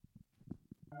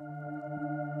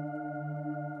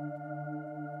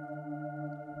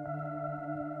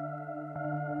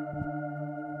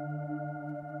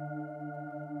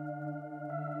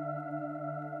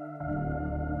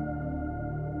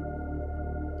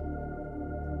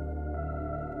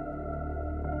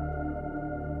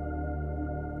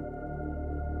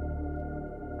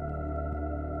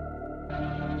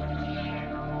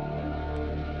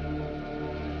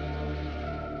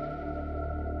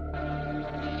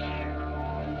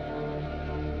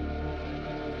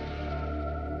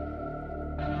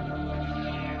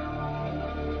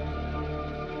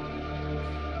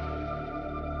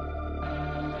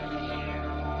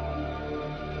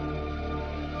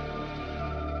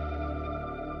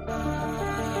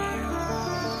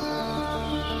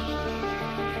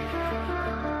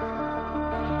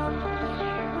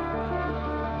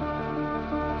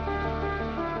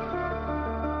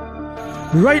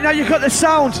Right now you got the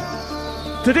sound.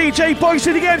 The DJ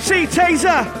Boyesey, the MC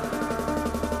Tazor.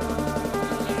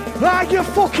 Are you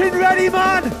fucking ready,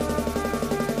 man?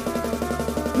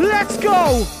 Let's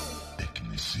go.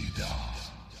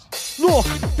 Look,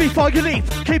 before you leave,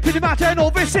 keep in the matter and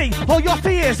oversee all your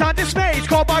fears and dismays.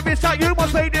 Call by this that you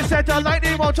must wait instead of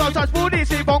lightning, one times as moon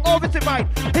is wrong over the mind.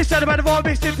 Instead of a all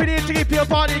mixed infinity to keep your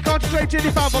body concentrated,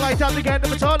 if I'm light at the end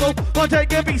of the tunnel. One day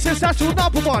you'll be successful,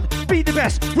 number one. Be the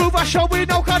best, prove a show with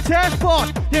no contest,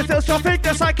 but you still something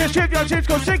that's like a ship, your dreams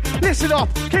go sink. Listen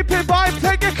up, keep in mind,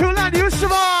 play it cool and you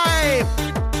survive.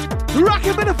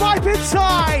 Rockin' with the vibe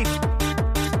inside.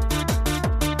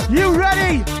 You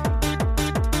ready?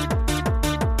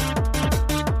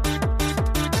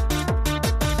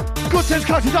 Good things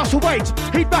can't just wait.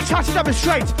 Heat match has to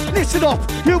demonstrate. Listen up,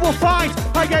 you will find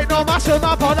I get no master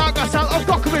man, but I got sound. I've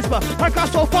got charisma. I've got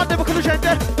so fun, never could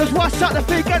agenda. There's one at the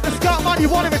feet, get the scout man, you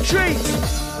want to retreat.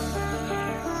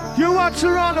 You want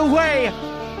to run away.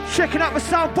 Checking out the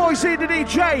sound, Boyesey the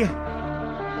DJ.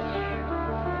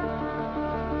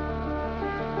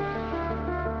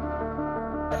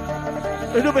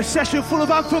 Another session full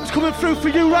of anthems coming through for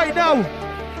you right now.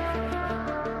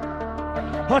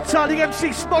 Hot the MC,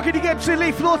 smogging the MC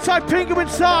Leaf, low type Pingu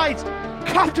inside.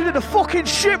 Captain of the fucking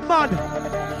ship, man.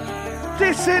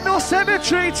 This ain't no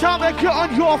cemetery, time to get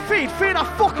on your feet, feel that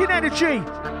fucking energy.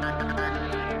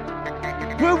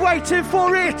 We're waiting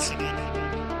for it.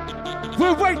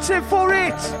 We're waiting for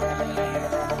it.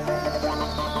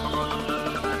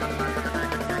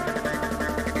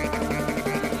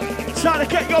 Time to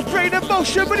get your brain in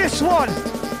motion with this one.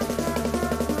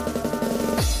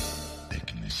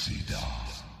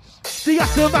 The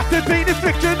aftermath of being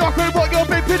inflicted, not quite what you've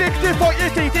been predicted, what you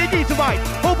think they need to mind.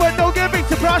 Oh, but no giving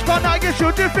to brush, but now you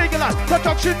should do figure last.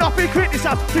 That should not be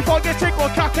criticised before you think or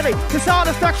calculate. The sound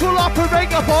effects will operate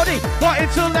your body. What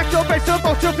intellectual based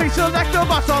emotion, please select the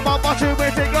mass amount. What you may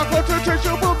think your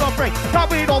concentration will not break. That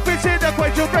we don't fit in the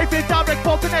equation, brave in direct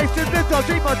combination, live your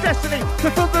dream of destiny,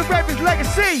 fulfill the Raven's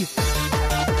legacy.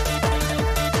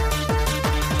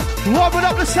 Warming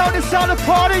up the sound inside the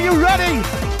party, you ready?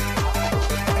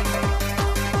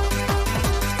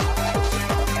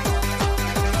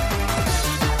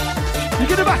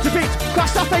 You're gonna back to beat,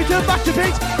 cross that fader, back to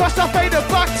beat, cross that fader,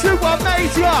 back to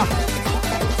amaze ya.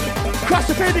 Cross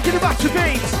the fader, get back to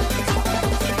beat.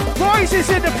 Boyesey's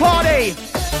in the party.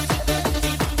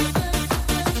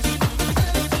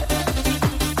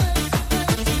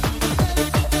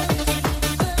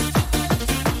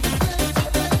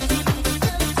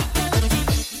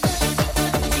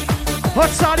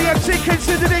 What's the MC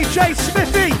consider DJ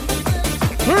Smithy?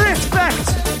 Respect.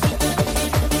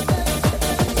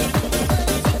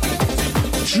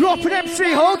 Drop an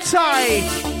MC, hold tight.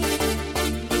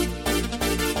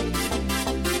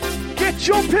 Get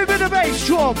jumping with the bass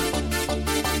drum.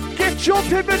 Get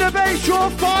jumping with the bass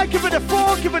drum. 5, give it a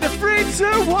 4, give it a 3,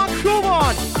 2, 1, come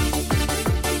on.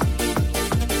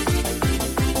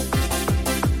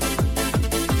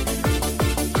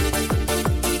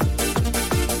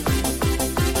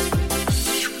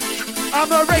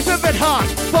 I'm a raven bit hard,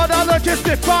 but I'll just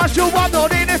be fast. You are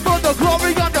not in it for the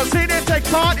glory, I'm just in it, take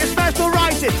part, it's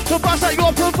mesmerizing. The buzz that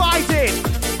you're providing.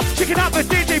 Checking out the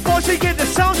DJ Boyesey, get the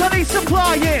sounds that he's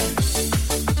supplying.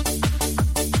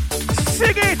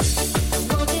 Sing it!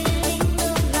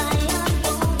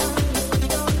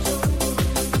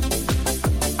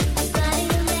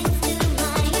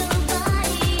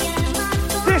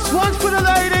 This one's for the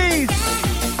ladies!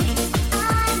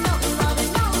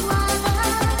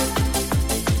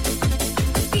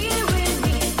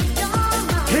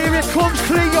 Here it comes,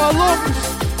 clear your lungs.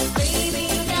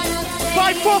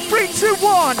 5, 4, 3, 2,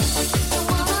 1.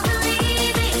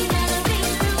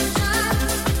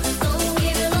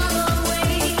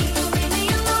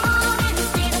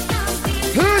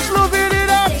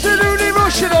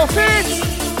 original fit.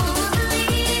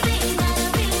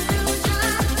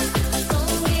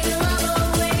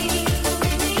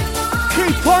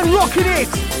 Keep on rocking it.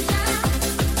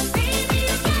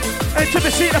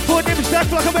 Intimacy and a fun image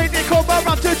left like a maniac on my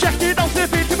rap to check it out to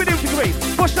fit to a new degree.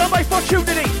 Push down my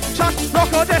opportunity, just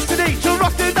rock our destiny. To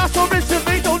rock the dance for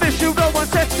instantly, don't issue no one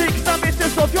sets me. Cause I'm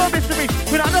mistress of your mystery.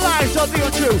 We analyze on the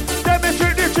untrue.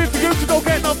 Demonstrate the truth for you to don't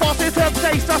get no false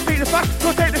interpretation. I speak the fact,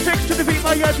 don't take the fix to defeat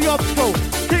my every obstacle.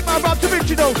 Keep my rap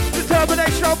original,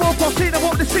 determination I won't proceed. I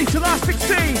want to see till I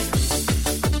succeed.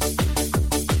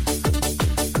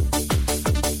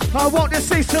 I want to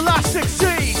see till I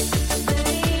succeed.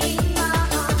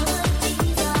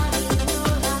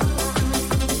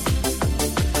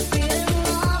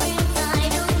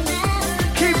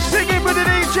 Keep singing with the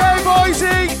DJ,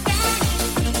 Boyesey.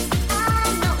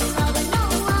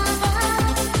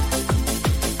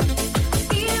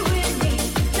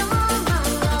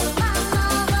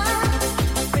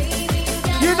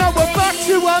 You know we're back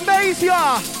to amaze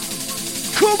ya.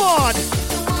 Come on.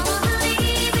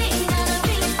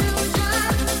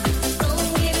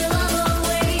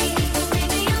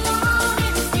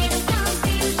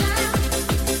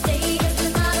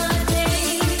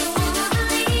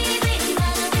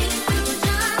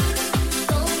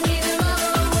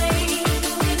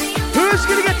 Who's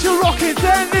gonna get to rocking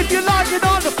then if you're lying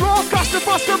on the floor? Cost the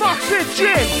bus of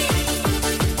oxygen.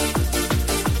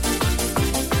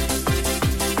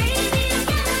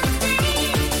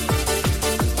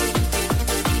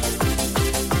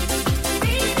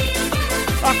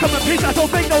 I come in peace, I don't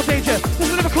think no danger. This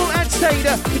is a lyrical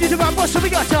entertainer. You need to rap what's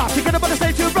something got up. You're gonna want to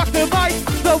stay to rock the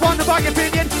mic. No one about your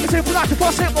opinion. It's simple like to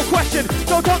force simple question.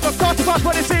 Don't talk to pass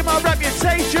when you see my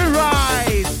reputation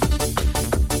rise.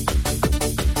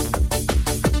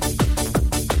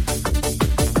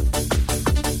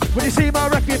 When you see my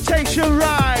reputation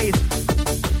rise.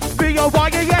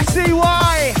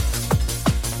 B-O-Y-E-S-E-Y.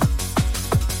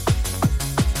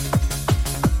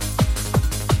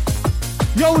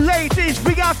 Yo ladies,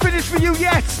 we ain't finished for you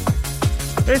yet.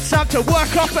 It's time to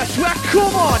work off a sweat,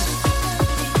 come on.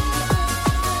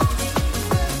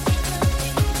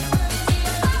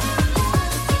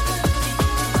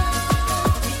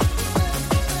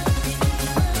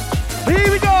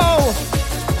 Here we go.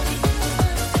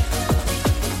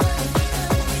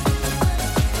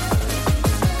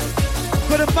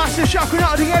 Got a massive shout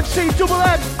out to the MC Double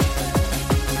M.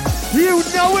 You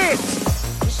know it.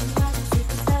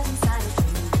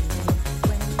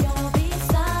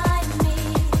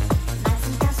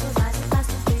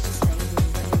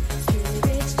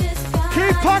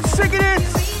 Keep on singing it!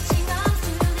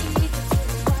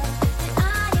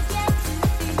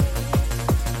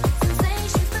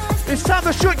 It's time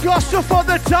to shoot your stuff on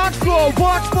the dance floor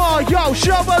once more. Yo,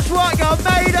 show us what you're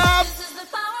made of.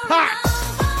 Ha!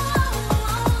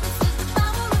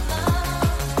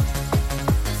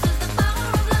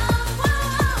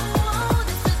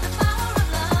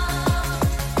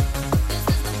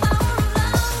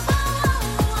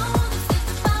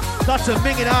 That's a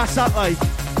minging ass, that like.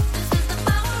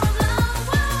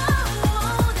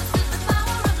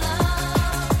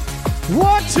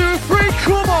 1, 2, 3,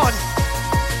 come on!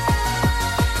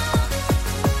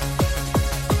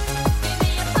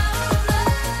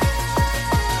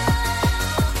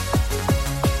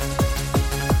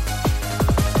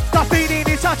 That feeling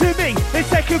is out to me. It's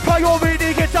taking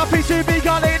priority. Get that piece of me,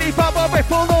 got any power with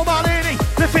full normality.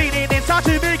 The feeling inside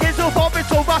to me gets up on me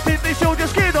so rapidly. So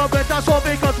just get up and that's all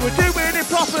because we're doing it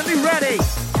properly ready.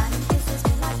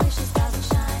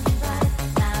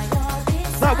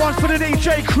 That one's for the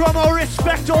DJ Chromo,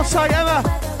 respect on site Emma.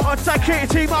 On site Kitty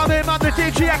Team, I'm in, man, the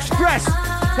DJ Express.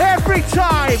 Every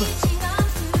time.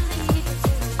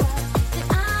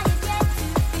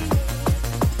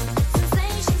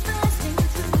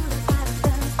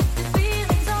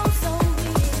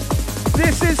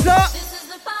 This is the...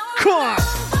 Come on.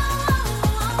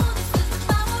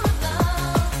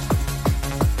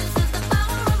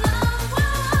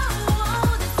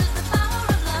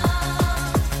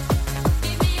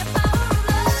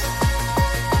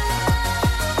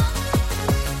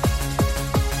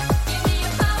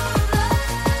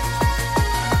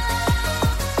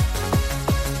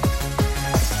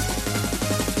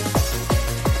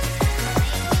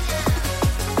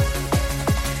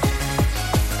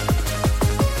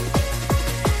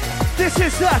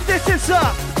 This is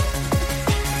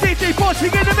DJ Boyesey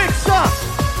in the mixer.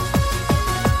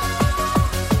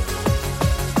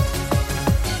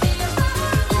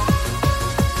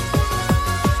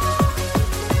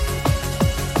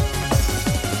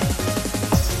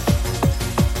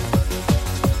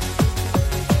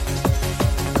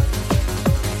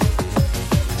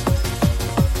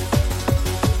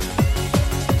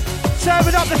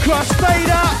 up the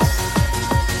crossfader.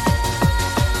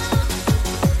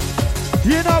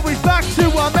 You know we're back to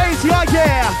Amazia,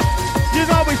 yeah. You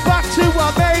know we're back to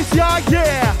Amazia,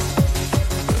 yeah.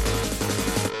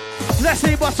 Let's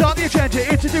see what's on the agenda.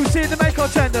 Introducing the main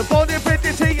contender. Volume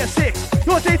 50 and 6.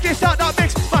 Your DJ start that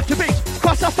mix. Back to beats.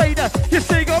 Cross the fader. You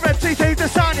sing or MC things they're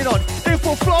signing on.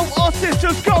 Info flow or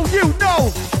systems go. You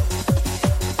know.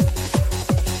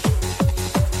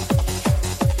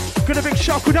 Gonna big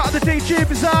shock with out of the DJ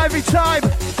Bazaar every time.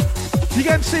 The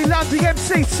MC Lamb, the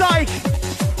MC Psych.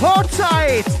 Hold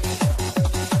tight.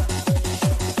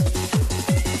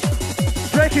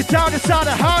 Break it down inside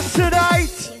the house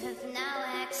tonight.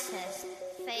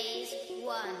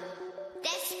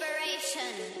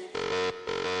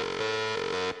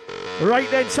 Right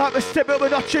then, time to step up a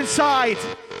notch inside.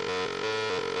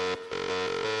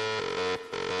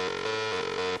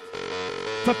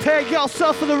 Prepare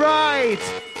yourself for the ride.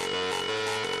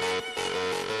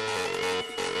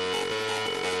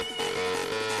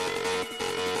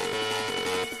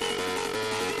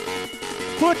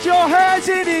 Put your hands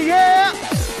in the air.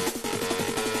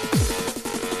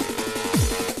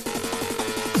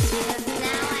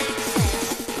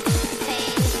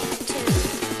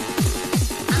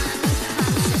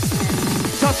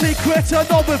 Secret and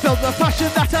overfilled, the passion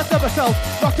that I've never felt.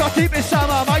 Rocked out deep inside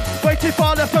my mind, waiting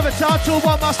for the perfect time to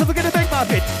one master, we're gonna make my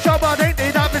bid. Shabba ain't the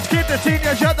average kid, the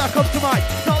teenage yet that comes to mind.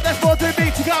 Now there's more than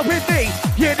me to go with me.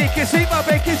 Unique, you see my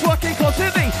make is working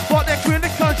constantly. What next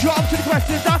really can't drop to the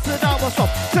question, that's the now what's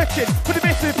up. Searching for the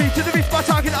missing beat to the reach my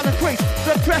target on the crease.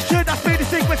 The pressure that's made the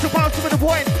sequence of bounce with the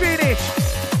war ain't finish.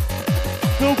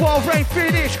 The war ain't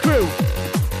finish, crew.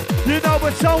 You know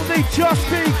it's only just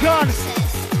begun.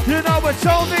 You know it's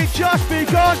only just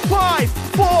begun. 5,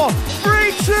 4,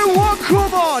 3, 2, 1,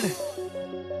 come on!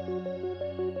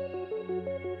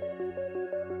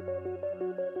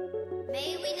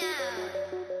 May we now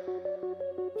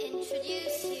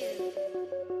introduce you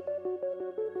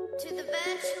to the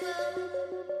virtual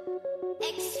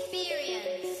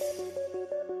experience.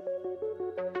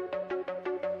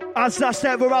 As that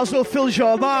step arousal fills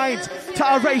your mind,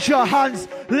 to raise your hands,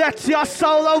 let your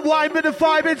soul unwind with the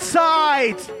vibe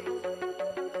inside.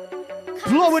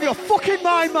 Blowing your fucking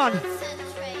mind, man.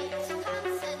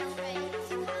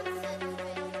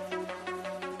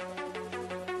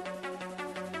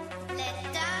 Let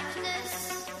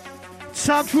darkness.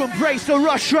 Time to embrace the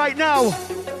rush right now.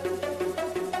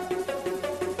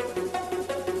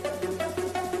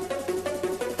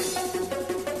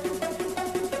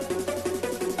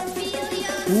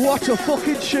 What a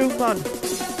fucking tune, man.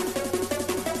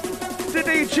 The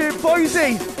DJ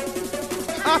Boyesey,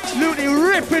 absolutely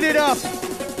ripping it up.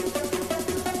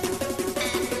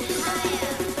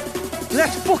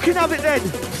 Let's fucking have it then.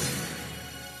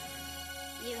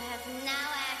 You have now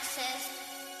accessed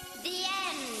the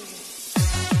end.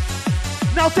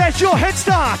 Now there's your head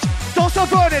start. Don't stop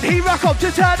burning, he rock up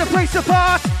to tear the place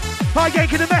apart. I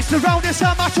ain't gonna mess around, this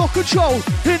I'm out of control.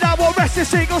 And I won't rest a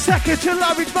single second till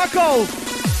I reach my goal.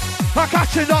 I'm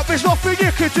catching up, there's nothing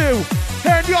you can do.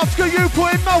 Any obstacle you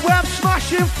put in my way, I'm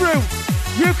smashing through.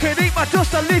 You can eat my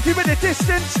dust, I'll leave you in the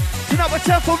distance. You're not a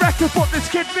temple record, but this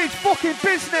kid means fucking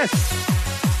business.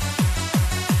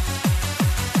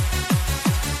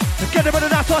 Get a bit of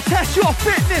that, so I'll test your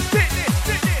fitness.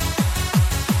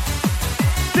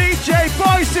 DJ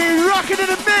Boyesey, rocking in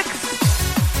the mix.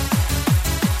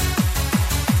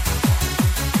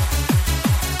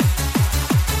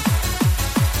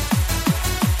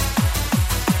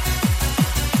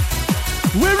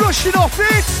 We're rushing off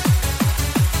it.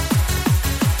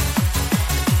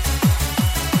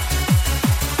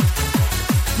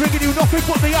 Bringing you nothing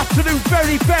but the absolute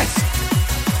very best.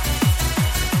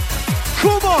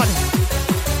 Come on.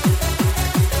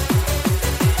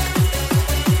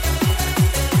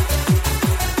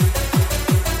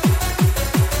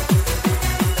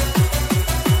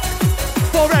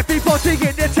 For everybody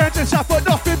in attendance, I've got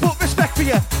nothing but respect for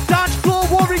you. Dance floor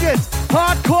warriors,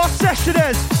 hardcore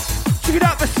sessioners. Check it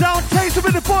out, the sound Tazor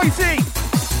with the Boyesey.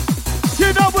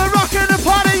 You know we're rocking the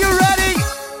party, you ready?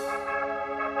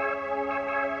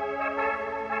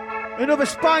 Another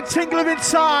spine tingler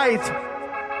inside.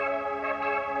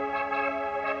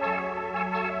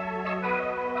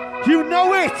 You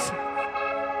know it.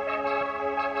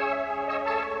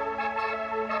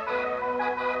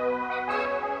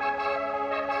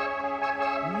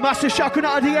 Massive shout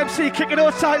out of the MC, kicking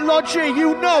outside Logie,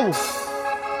 you know.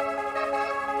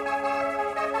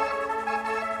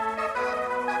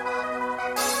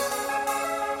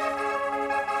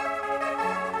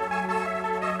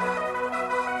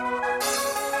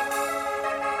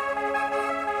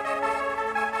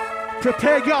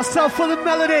 Prepare yourself for the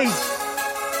melody.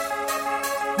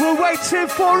 We're waiting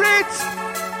for it.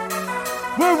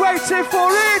 We're waiting for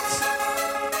it.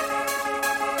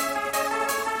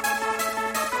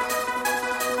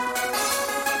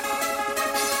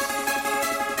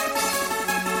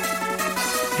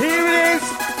 Here it is.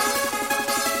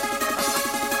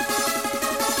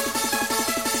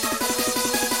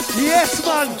 Yes,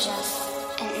 man.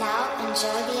 And now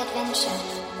enjoy the adventure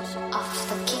of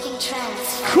the kicking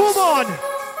trance. Come on.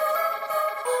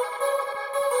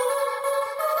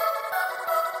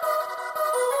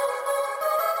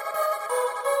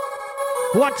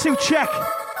 One, two, check.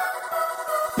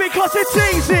 Because it's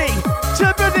easy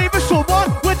to believe in someone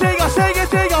when they are saying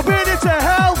they are willing to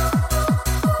help.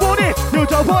 But if you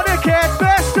don't want to get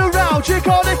messed around, you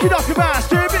gotta get off your ass,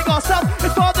 do it yourself.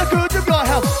 It's for the good of your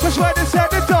health. Because when it's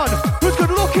said and done, who's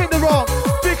gonna look in the wrong?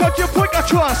 Because you put your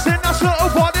trust in that little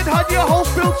one and had your whole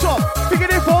built up. Thinking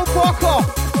it won't fuck off.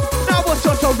 Now what's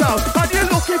just around? And you're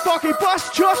looking fucking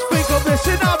bust. Just think of this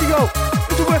scenario.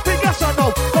 Is it worth it? Yes or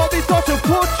no? All these thoughts have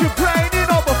put your brain in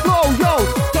overflow, yo.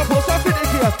 Don't put something in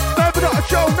here. Remember not a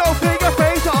show, no finger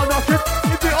face or nothing.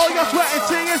 If it all your sweat and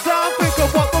tears down, think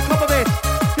of what will come of it.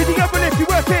 Did you ever lift you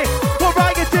worth it? Or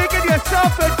right, you're digging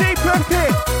yourself a deeper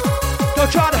pit.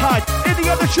 Don't try to hide. In the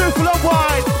other truth will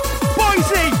unwind.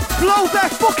 Boyesey, blow their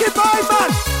fucking mind,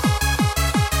 man.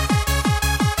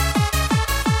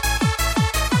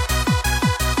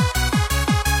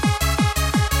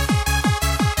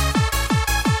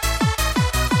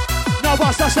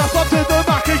 Once I step up to the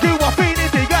back and you are feeling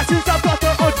the essence, I've got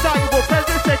the undeniable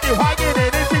presence, take you hanging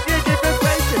in it, if you give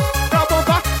inflation. Now I'm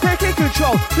back, taking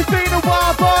control. It's been a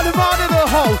while, but I'm out of the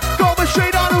hole. Going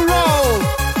straight on a roll.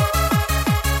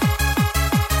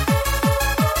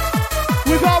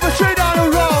 We're going straight on a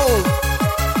roll.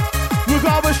 We're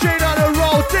going straight on a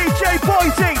roll. DJ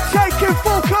Boyesey, taking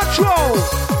full control.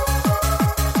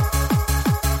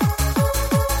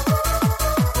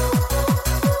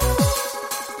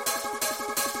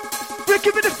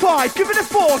 Give it a 5, give it a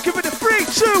 4, give it a 3,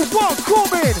 2, 1,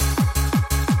 come in.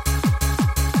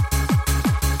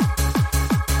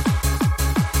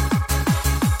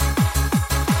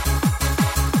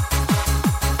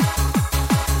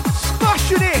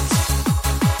 Smashing it.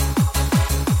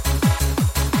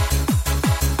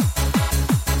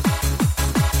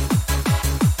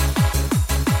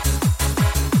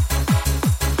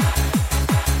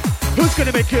 Who's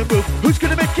gonna make you move? Who's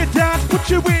gonna make you dance? Put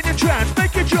you in a trance,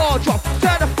 make your jaw drop,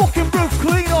 tear the fucking roof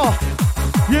clean off.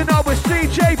 You know it's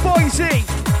DJ Boyesey.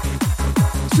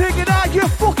 Singing, are you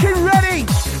fucking ready?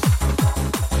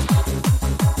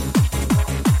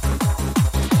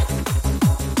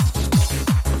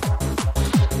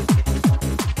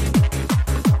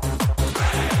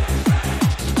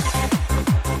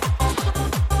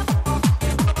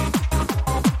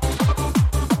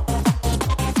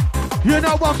 You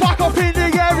know I'm back up in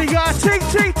the area.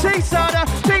 T sada,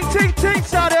 T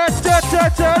sada, da da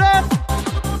da da,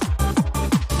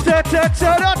 da da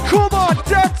da da. Come on,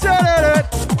 da da da da.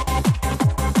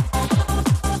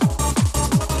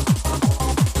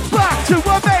 Back to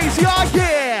Boyesey, oh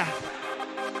yeah.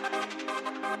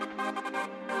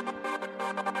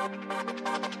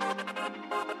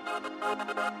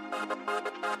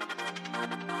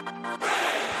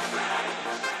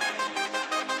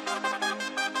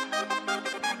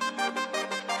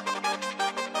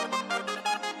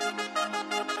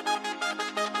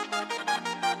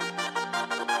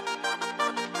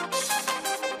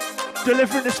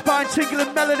 Delivering the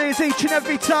spine-tingling melodies each and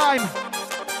every time.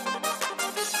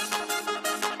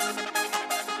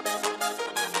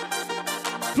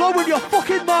 Blowing your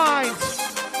fucking minds.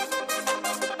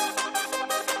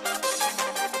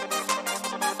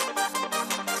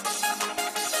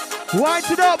 Wind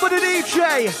it up with a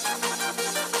DJ.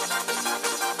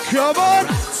 Come on.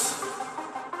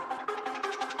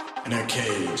 In a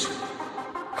cage.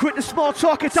 Quit the small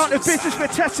talk, get down to business. We're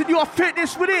testing your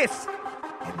fitness with this.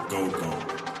 Go.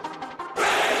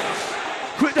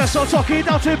 Quit the small talk, get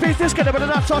down to business. Get a bit of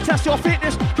that, so test your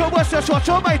fitness. Go what's your shot,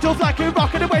 you're made of like a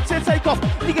rocket and wait to take off.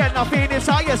 You get nothing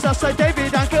inside, yes, that's like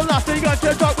David and Goliath. You're going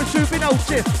to drop with super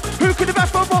notice. Who could have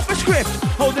ever wrote the script?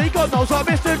 Only God knows what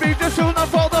mystery just soon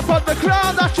unfold upon the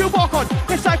ground that you walk on.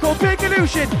 It's like a big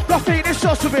illusion. Nothing is so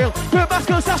surreal. But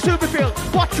masculine that's super feel.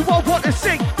 What you all want to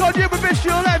sing. God, you will miss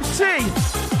your MC.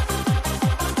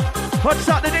 On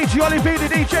top the DJ Ollie B, the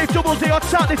DJ Double D, on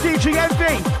top the DJ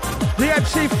MV, the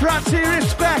MC Francie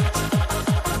Respect.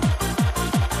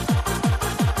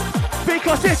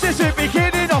 Because this is the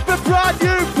beginning of a brand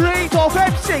new breed of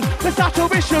MC. The start to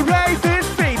wish your raving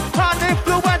speed and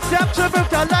influence them to move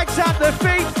their legs and their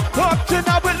feet. Up to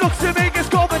now it looks to me it's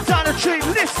going down a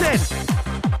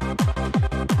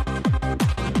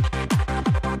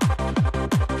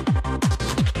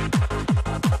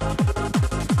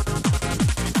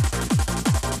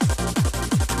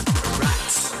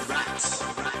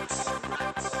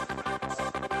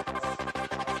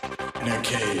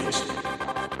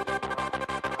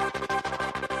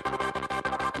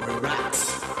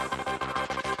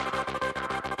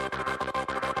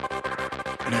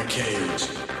in a cage.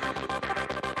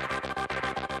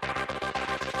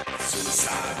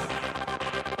 Suicide.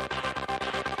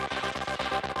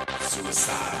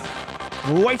 Suicide.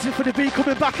 We're waiting for the beat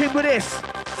coming back in with this.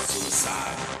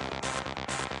 Suicide.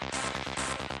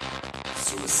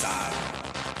 Suicide.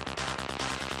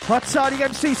 Hot side, the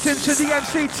MC Simpson, the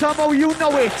MC Tomo, you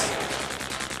know it.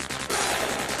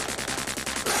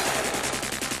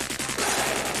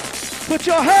 Put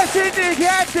your hands in the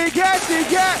air,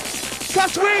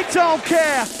 cause we don't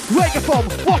care where you're from,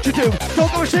 what you do.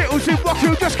 Don't go shit who's in rock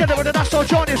you, just get it with the national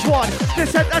join this one.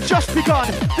 This ain't just begun,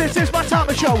 this is my time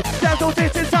to show. There's no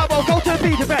distance, I will go to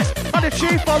be the best. And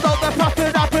achieve all of the path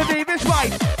that I believe is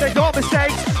right. Make no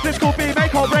mistakes, this could be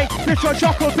make or break. This one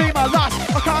shot could be my last.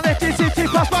 I can't let this city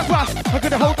pass my grasp. I'm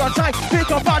gonna hold on tight,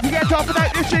 pick up at the end of the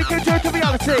night. This shit can turn to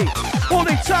reality.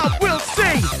 Only time we'll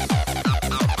see.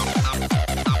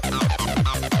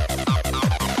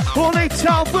 Only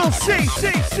time we'll see.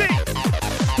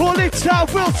 Only time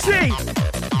we'll see.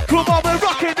 Come on, we're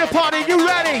rocking the party, you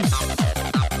ready?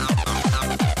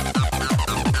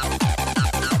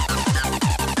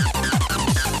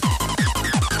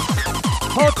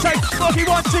 Hold tight, Smokey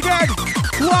once again.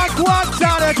 Wag,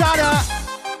 da-da.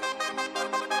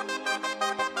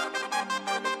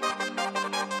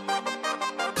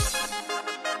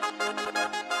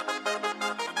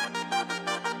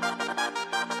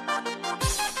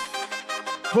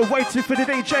 We're waiting for the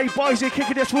DJ Boyesey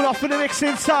kicking this one off for the mix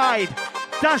inside.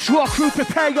 Dance Rock crew,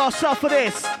 prepare yourself for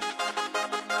this.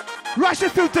 Rushing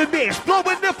through the mix,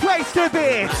 blowing the place to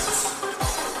bits.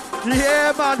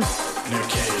 Yeah, man. In a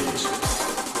cage.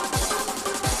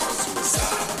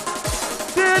 Suicide.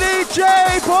 The DJ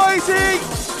Boyesey.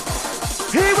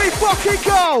 Here we fucking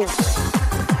go.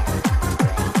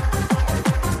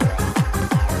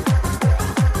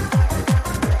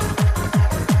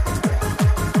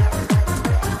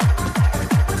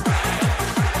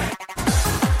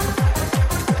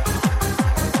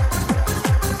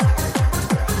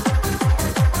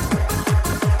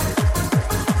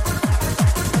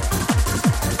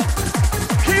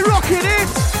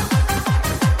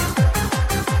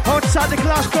 The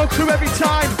Glasgow crew every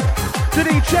time. The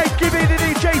DJ, give me the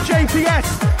DJ JPS.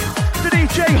 The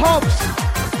DJ Hobbs.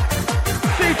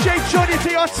 DJ Johnny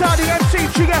T outside the MC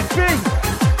GFB.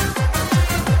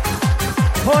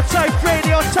 Outside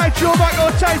Brady, outside Joe Mike,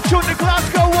 outside John the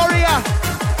Glasgow Warrior.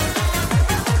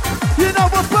 You know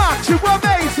we're back to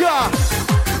amaze ya.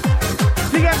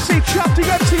 The MC Trap, the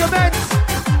MC Immense.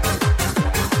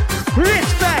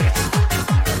 Respect.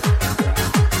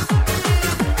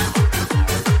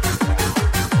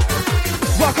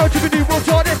 Welcome to the new world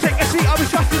order, take a seat, I'll be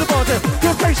strapped to the border.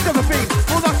 Your place never been,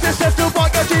 all access left to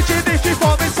bike, a DJ, this is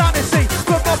form insanity.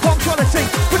 But more punctuality,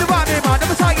 with the right name,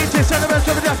 never scientist, and the rest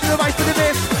of the left to the right for the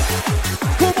this.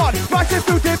 Come on, rising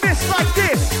through the mist like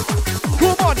this.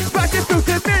 Come on, rising through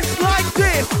the mist like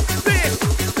this.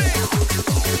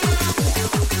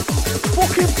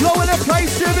 Fucking blowing the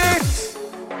place to bits.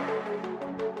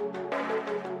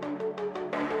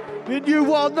 And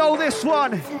you all know this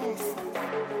one.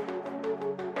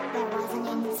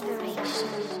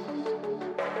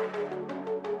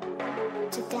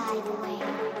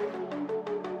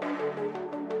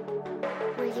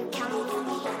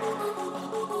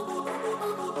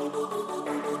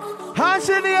 Hands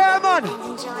in the air, man!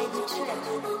 Enjoy the trip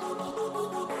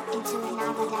into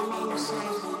another dimension.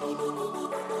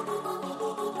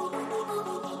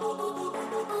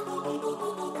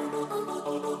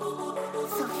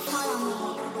 So follow me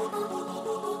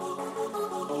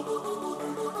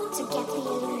to get the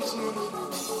illusion.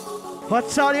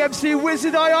 What's on the MC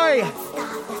Wizard aye?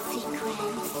 Start the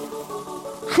sequence.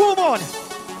 Come on!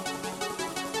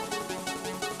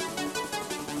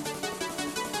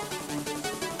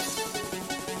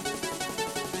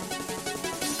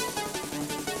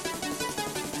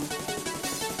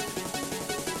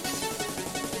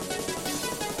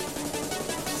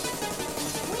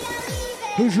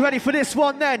 Who's ready for this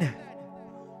one then?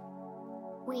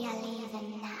 We are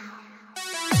leaving now.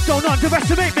 Don't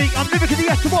underestimate me, I'm lyrically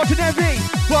extraordinary.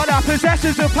 What I possess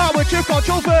is the power to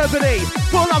control verbally.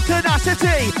 Full of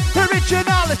tenacity,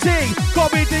 originality.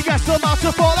 Got me the yes amount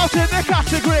to fall out in the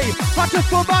category. I just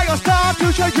put my own style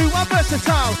to show you I'm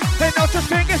versatile. Ain't not just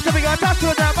fingers to be attached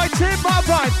to them, I tip my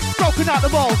rhyme. Broken out the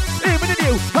mold, even the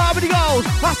new, harmony gold.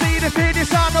 I see the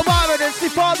finish on the wire and it's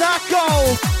for that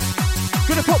goal.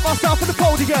 Gonna put myself on the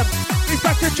podium.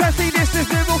 Inspector Chelsea, this is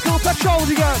lyrical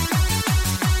petroleum.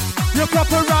 Your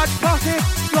proper raj pocket.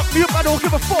 Lock me up, I don't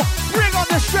give a fuck. Bring on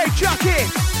the straight jacket.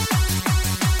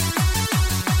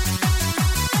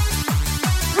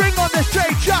 Bring on the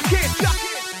straight jacket.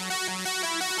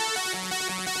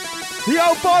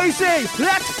 Yo, Boyesey,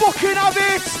 let's fucking have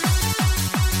it!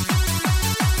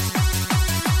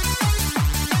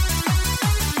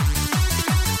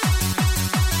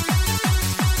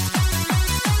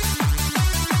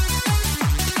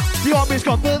 The army's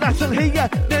gone full national here.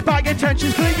 Their bag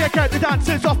intentions clear. Get the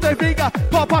dancers off their finger.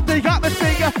 Pop up the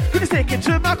atmosphere. Gonna stick it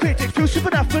to my critics. Too super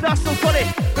enough, but that's still funny.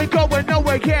 Ain't going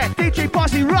nowhere yet. DJ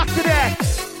Boyesey rock the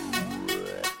decks.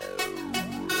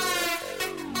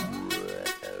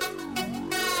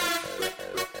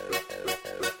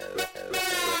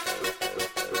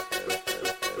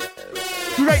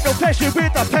 There ain't no pleasure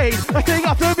with the pain. I think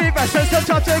after investors,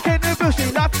 sometimes taking the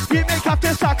bullshit lap. You make up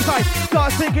to sacrifice.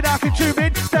 Start thinking I can zoom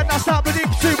in, then I start with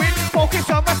consuming. Focus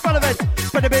on what's relevant.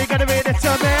 But the big and the red, it's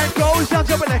a man. Goes down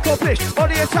to an accomplish.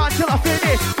 Only a time till I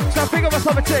finish. So think of a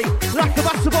something. Like the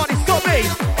master body, stop me.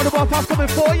 On the one pass coming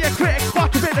for you, critics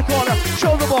back up in the corner.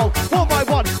 Show them all, one by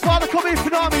one. Father coming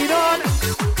phenomenon.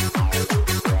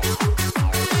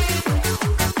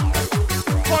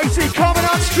 Boyesey coming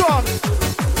on strong.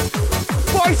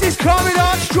 Boyesey's coming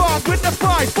on strong with the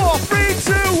 5, 4, 3,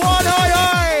 2, 1, aye,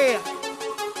 aye.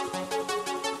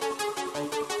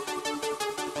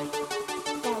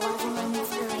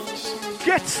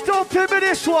 Get stumping with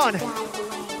this one.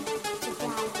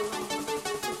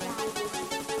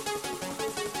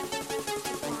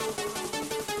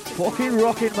 Fucking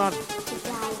rocking, man.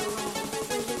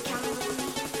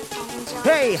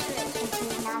 Hey.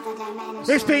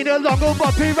 It's been a long old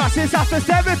bumpy ride since after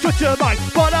 7 touch your mind,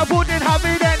 but I wouldn't have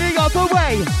it any other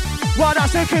way. While I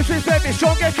say Christmas made me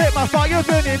strong and kept my fire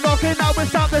burning long, and now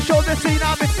it's time to show the scene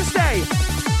I'm in to stay.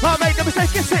 I made the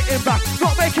mistake of sitting back,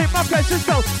 not making my presence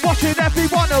felt, watching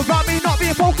everyone around me, not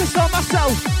being focused on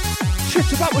myself.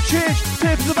 Shit about will change,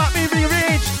 tables about me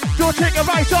rearranged. Don't take a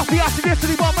right off the acid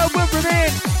yesterday while my will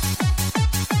remain.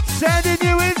 Sending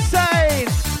you insane,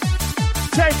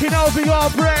 taking over your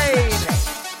brain.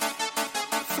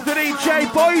 The DJ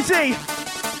Boyesey,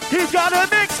 he's got a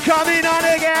mix coming on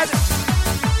again.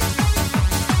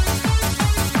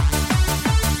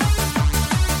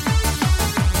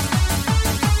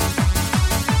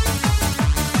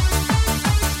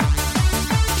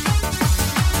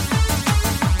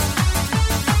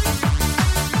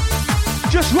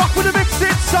 Just rock with the mix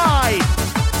inside.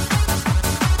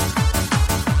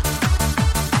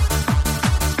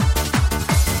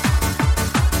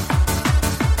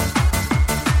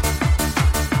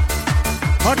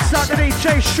 Understand the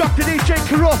DJ, shock the DJ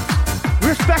corrupt.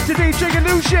 Respect the DJ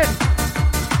illusion.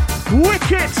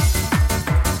 Wicked.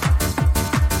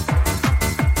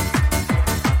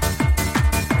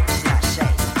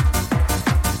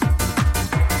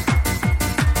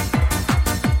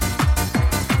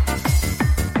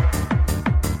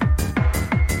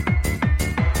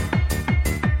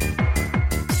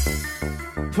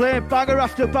 Playing banger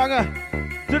after banger.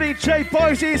 The DJ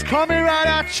Boyesey's coming right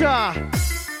at ya.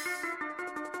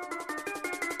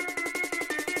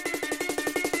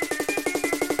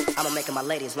 My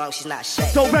lady, as long as she's not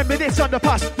shady. Don't reminisce on the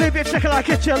past, live it second like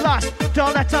it's your last.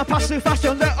 Don't let time pass too fast,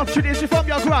 don't let opportunities from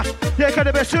your grasp. You're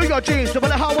gonna pursue your dreams, no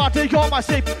matter how hard you go my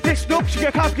sleep. This noob,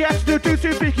 you can't get to do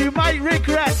too big, you might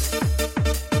regret.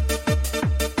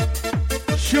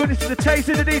 Tune into the taste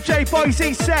of the DJ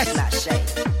Boyesey set. She's not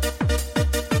shady.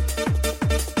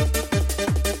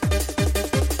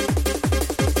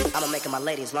 My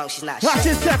lady, as long as she's not I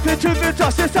just step into the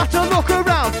dust, just have to look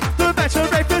around. The mental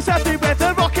rapers everywhere,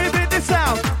 they're rocking with the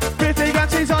sound. Breathing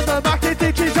antis on the back, the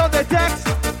DJs on the decks.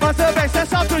 Once the bass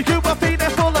that's after you, will be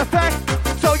in full effect.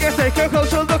 So you take a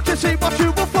closer look to see what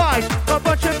you will find. A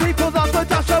bunch of people on the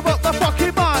dance are up the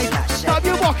fucking mind. Now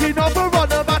you're walking over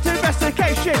on about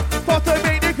investigation. For the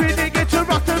meaning, reading into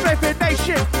rock the raving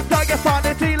nation. Now you find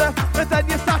a dealer, and then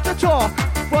you start to talk.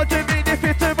 What do you mean if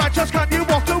it's the right just can you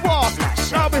walk the walk?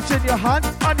 Now it's in your hand,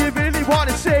 and you really want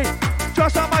to see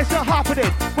just how much is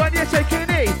happening when you're taking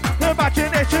in.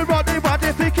 Imagination running wild,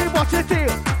 you're thinking what to do.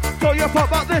 So you pop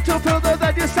that little pill,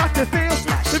 then you start to feel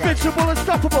invincible,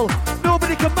 unstoppable.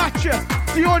 Nobody can match you.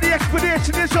 The only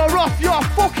explanation is you're off your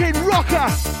fucking rocker.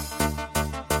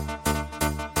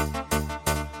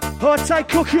 Oh, take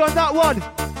Cookie on that one.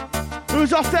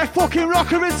 Who's off their fucking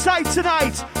rocker inside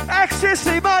tonight?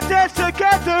 Ecstasy, my dads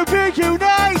together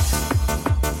reunite.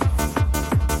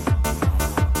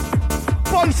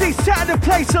 Boyesey setting the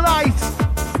place alight.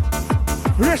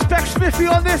 Respect Smithy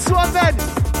on this one then.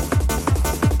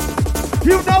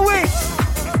 You know it.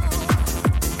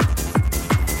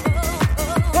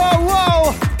 Oh,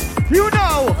 whoa. You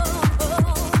know.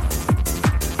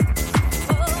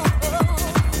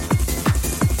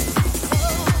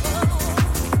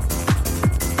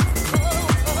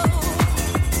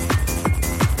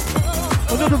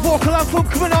 Another vocal anthem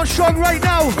coming on strong right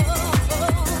now.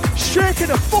 Shaking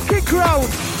the fucking crowd.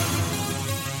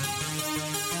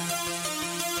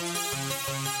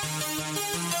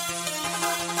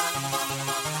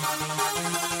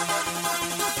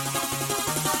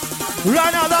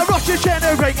 Right now the rush is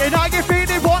generating. Are you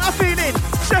feeling what I'm feeling?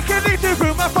 Secondly the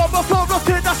room and from the floor up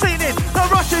to the ceiling. The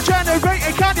rush is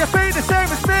generating. Can you feel the same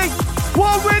as me?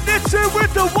 One with the two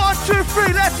with the 1, 2,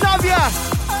 3. Let's have ya.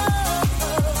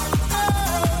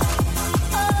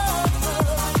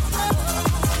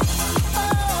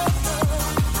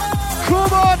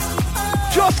 Come on,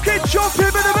 just keep jumping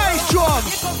with the bass drum.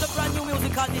 Here comes the brand new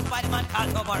musical this by the man called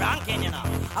Tazor ranking, you know.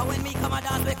 And when me come a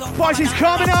dance, we come. Boys, he's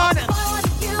coming on.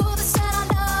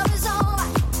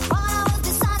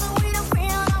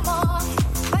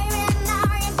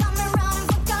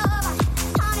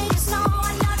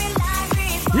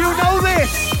 You know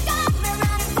this.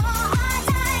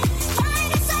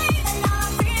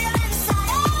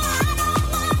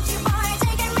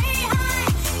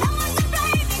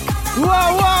 Whoa,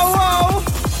 whoa, whoa.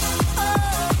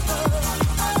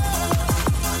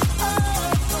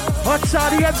 What's the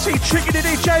MC tricking the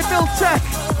DJ Miltech?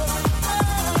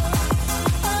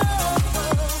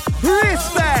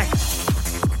 Respect.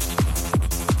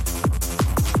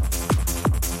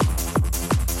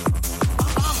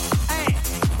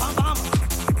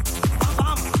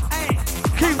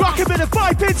 Keep rocking with the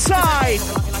vibe inside.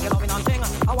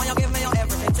 I want you give me your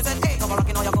everything. She said, hey, come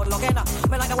rocking on your good looking.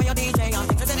 Me like the way you DJ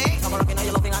and she said, hey, come rocking on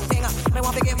your loving and thing. Me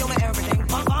want to give you my everything.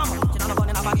 Bam bam. She not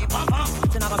running a baggy. Bam bam.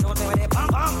 She not gonna shoot me with it. Bam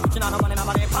bam. She not running a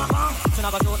baggy. Bam bam. She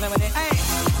not gonna shoot me with it. Hey.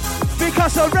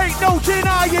 Because there ain't no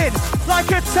denying. Like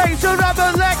a taser, I'm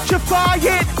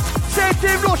electrifying.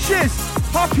 Safety rushes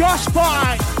up your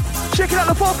spine. Checking out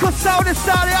the vocal sound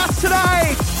inside the house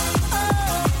tonight.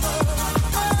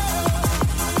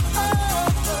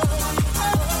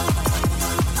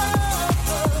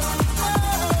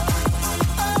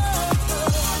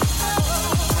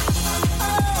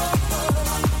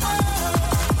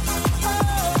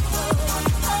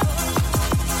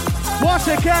 Once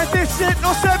again, this ain't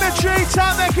no cemetery.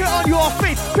 Time make it on your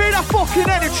feet. Be that fucking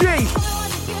energy.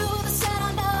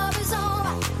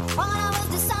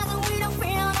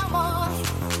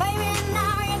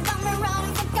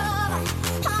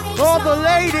 All the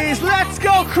ladies, let's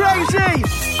go crazy.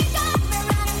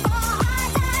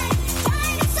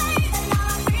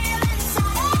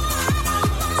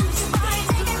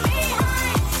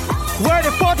 Ready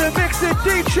for the mixing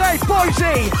DJ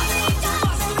Boyesey.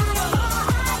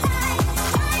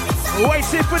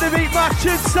 Waiting for the beat match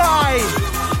inside.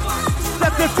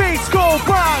 Let the beats go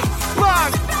bang,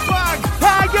 bang, bang.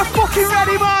 Are you fucking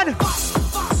ready, man?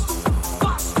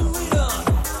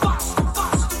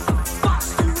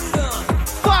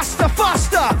 Faster,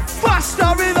 faster,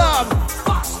 faster rhythm.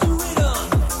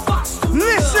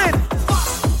 Listen.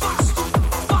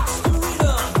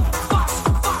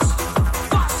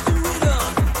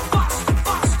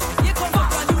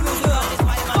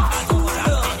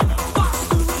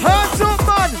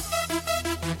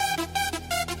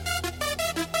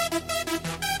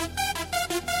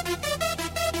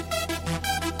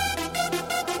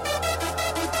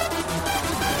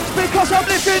 Because I'm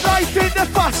living life in the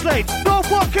fast lane. No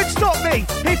one can stop me.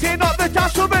 Hitting up the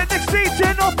dash from an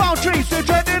exceeding no boundaries. The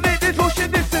adrenaline is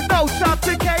rushing, this is no time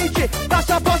to gauge it. That's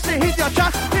how boss it hit your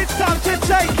chest, it's time to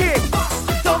take it.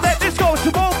 Don't let this go, it's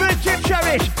a moment you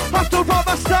cherish. After all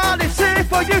my style, it's here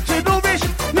for you to nourish.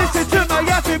 Listen to my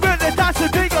every minute, that's a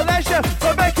bigger leisure.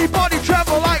 But make your body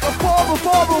tremble like a form of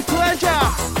pleasure.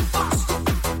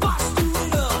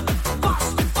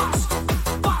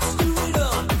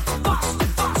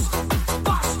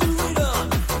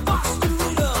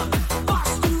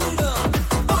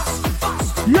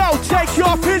 Yo, take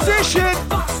your position.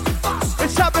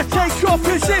 It's time to take your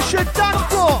position. Dance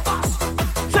floor.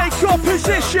 Take your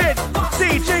position.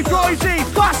 DJ Boyesey,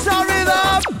 faster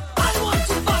rhythm. I want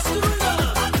to faster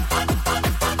rhythm.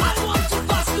 I want to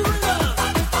faster rhythm.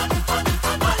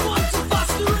 I want to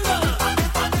faster rhythm.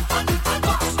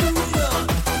 Faster rhythm.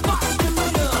 Faster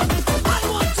rhythm. I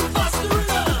want to faster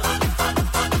rhythm.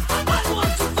 I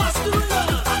want to faster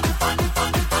rhythm.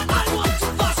 I want to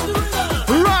faster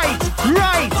rhythm. Right,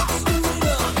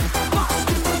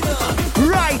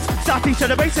 Sappy to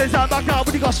the bases, I'm back now,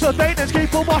 but you got surveillance,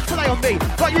 keep on watch, rely on me.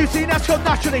 But you see that's come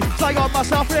naturally, fly on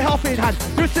myself with a helping hand.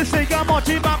 Just to sing, I'm on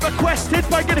team, I'm requested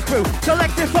by the crew.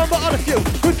 Selected from the other few,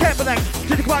 who came for length,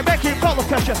 didn't quite make it, follow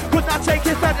pressure. Could not take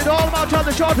it, fed it all out on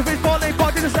the short of his body,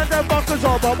 body to send them bunkers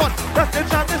over. One, left him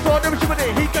stand this order, which he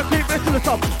can keep it to the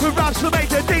top. With raps for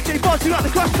major, DJ Boyesey got the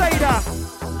crusader.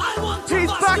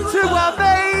 He's back to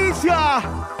amaze ya.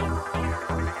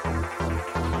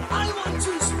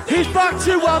 He's back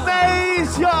to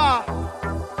amaze ya.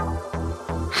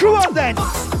 Come on then.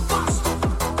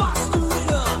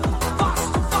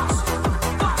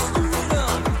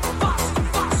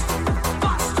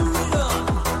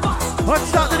 Let's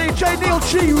start the DJ Neil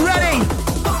G ready.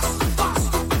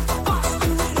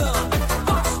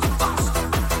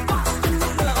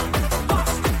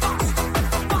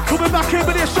 Coming back in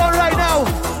with this song right now.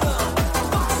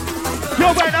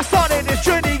 Yo, when I started this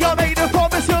journey, I made a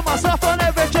promise to myself I'll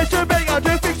never change to me. I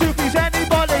do things to please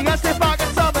anybody and step back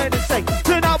and summon and sing.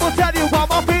 Then I will tell you what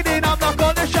I'm feeling. I'm not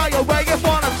gonna shy away if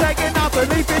what I'm saying. I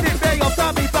believe in it, may I'll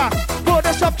stand me back. Put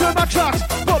us up to my tracks,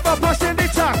 put my person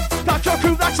intact. That's your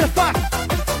crew, that's a fact.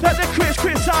 Let the critics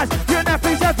criticize. You're not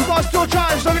please, everyone's still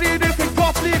trying. So you do things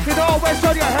properly, you can always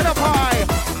hold your head up high.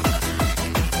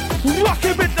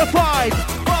 Rocking with the vibe.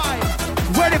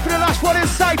 Ready for the last one in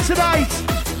sight tonight.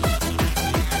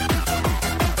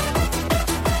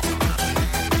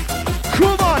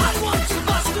 Come on. I want to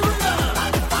bust the rhythm.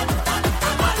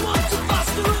 I want to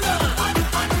bust the rhythm.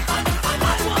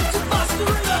 I want to bust the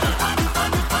rhythm. Bust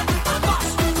the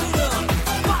rhythm.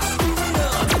 Bust the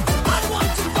rhythm. I want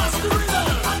to bust the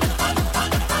rhythm.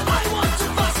 I want to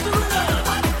bust the rhythm.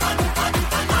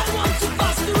 I want to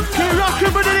bust the rhythm. Keep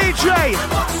rocking with the DJ.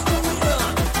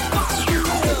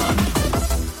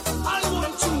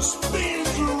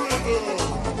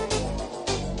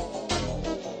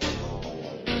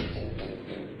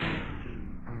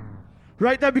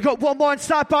 Right then, we got one more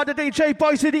inside by the DJ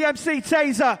Boyesey, the MC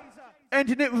Tazor.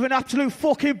 Ending it with an absolute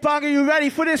fucking bang. Are you ready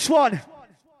for this one?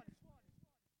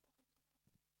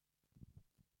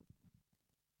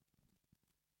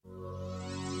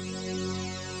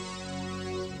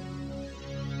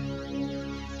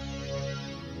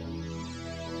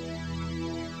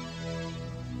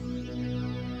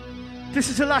 This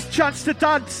is the last chance to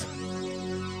dance.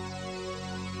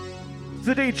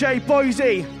 The DJ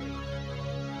Boyesey.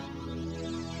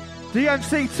 The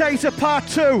MC Tazor Part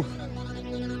 2.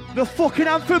 The fucking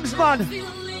anthems, man.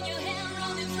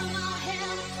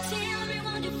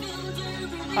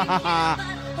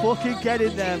 Fucking get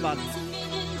in there, man.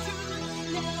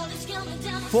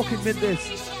 Fucking mint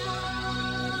this.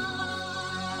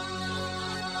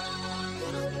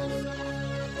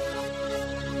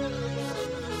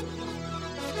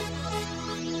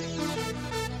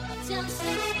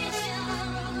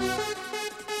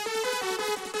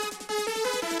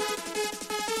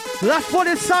 Last one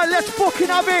inside, let's fucking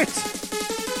have it!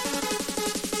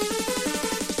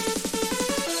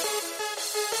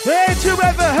 Ain't you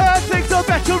ever heard things are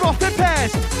better off in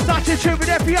pairs? That's the truth in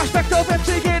every aspect of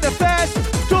emptying affairs.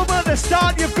 Don't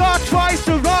understand, you've got twice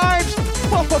the rhymes.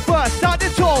 Proper burst,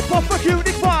 standing tall, proper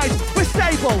unique vibes. We're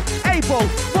stable, able,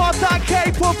 more than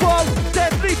capable.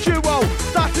 Deadly duo,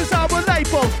 that is our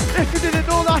label. If you didn't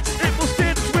know that, it will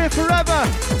stay this way forever.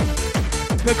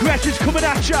 Progression's coming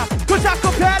at ya, cause I'm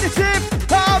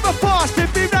competitive. I'm a fast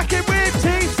if be reckoned with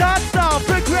teams and style.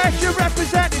 Progression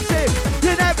representative.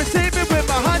 You never see me with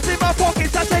my hands in my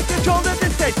pockets. I take control of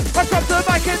this thing. I grab the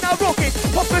mic and I rock it.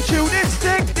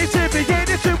 Opportunistic, need to be in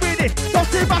it to win it. Don't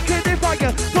sit back and invite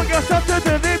you. Put yourself to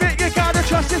the limit, you gotta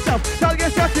trust yourself. Tell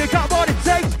yourself you got what it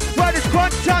takes. When it's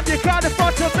crunch time, you can't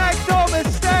afford to make no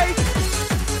mistakes.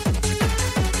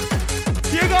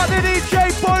 You got the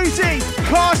DJ Boyesey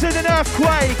causing an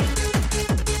earthquake,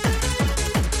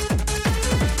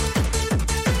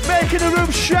 making the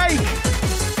room shake.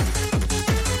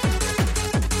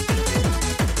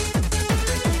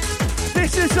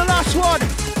 This is the last one.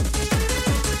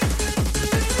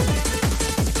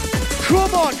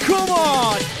 Come on, come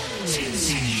on.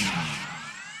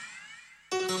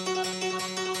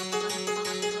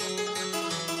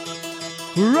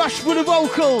 Rush with the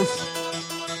vocals.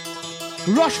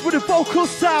 Rush with the vocal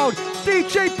sound.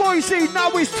 DJ Boyesey,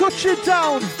 now he's touching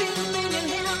down.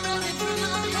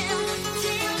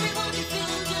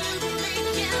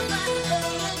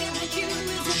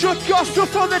 Shut your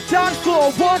stuff on the dance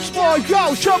floor once more.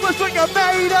 Yo, show us what you're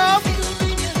made of.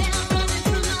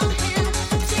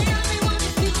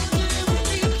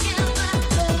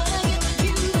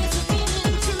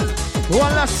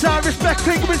 One last time, respect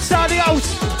people inside the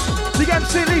house. The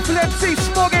MC Lethal, MC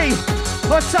Smoggy.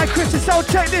 Onside Chris, the sound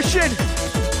technician.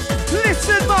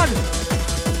 Listen, man.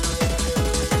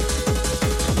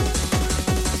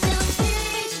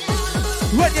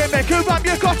 When you make a rap,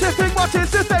 you got to think what is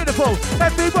sustainable.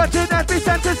 Every word and every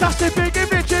sentence has to be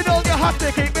original. You have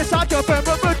to keep inside your brain,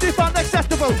 but would you find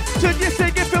acceptable? Soon you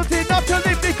sing it, built enough to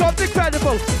live becomes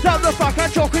incredible. Down the back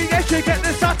and your creation, get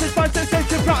the satisfied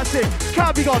sensation practicing.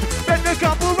 Can't be gone, bend the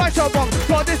gamble, right or wrong.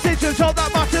 Got decisions, all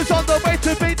that matters on the way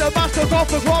to be the master of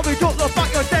the glory. Don't look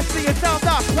back, your destiny is down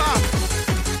that path.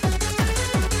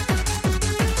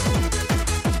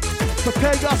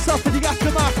 Prepare yourself for the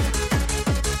aftermath.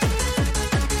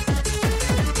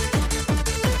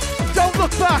 Don't look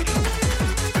back.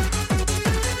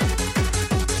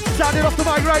 Standing off the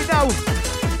mic right now.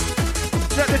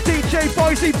 Let the DJ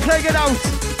Boyesey play it out.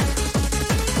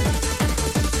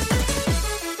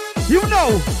 You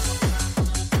know.